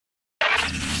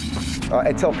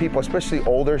I tell people, especially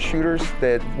older shooters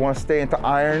that want to stay into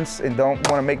irons and don't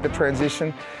want to make the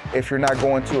transition, if you're not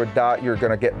going to a dot, you're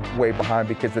going to get way behind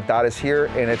because the dot is here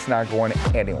and it's not going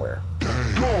anywhere.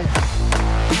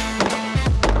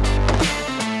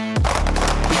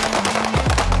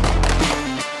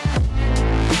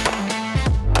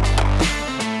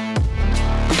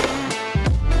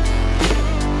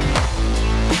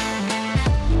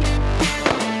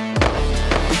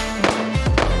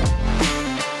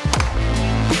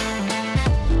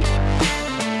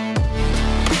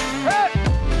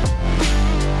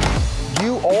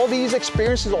 All these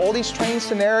experiences, all these training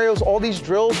scenarios, all these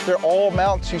drills, they're all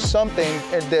amount to something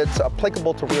that's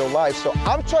applicable to real life. So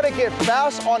I'm trying to get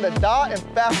fast on the dot and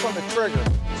fast on the trigger.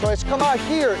 So it's come out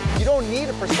here, you don't need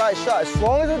a precise shot. As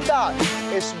long as the dot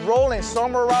is rolling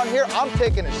somewhere around here, I'm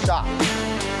taking a shot.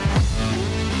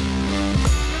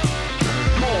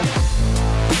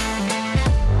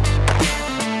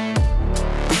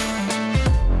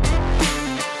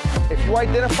 If you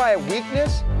identify a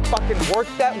weakness, fucking work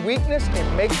that weakness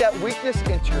and make that weakness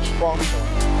into your strong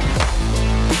point.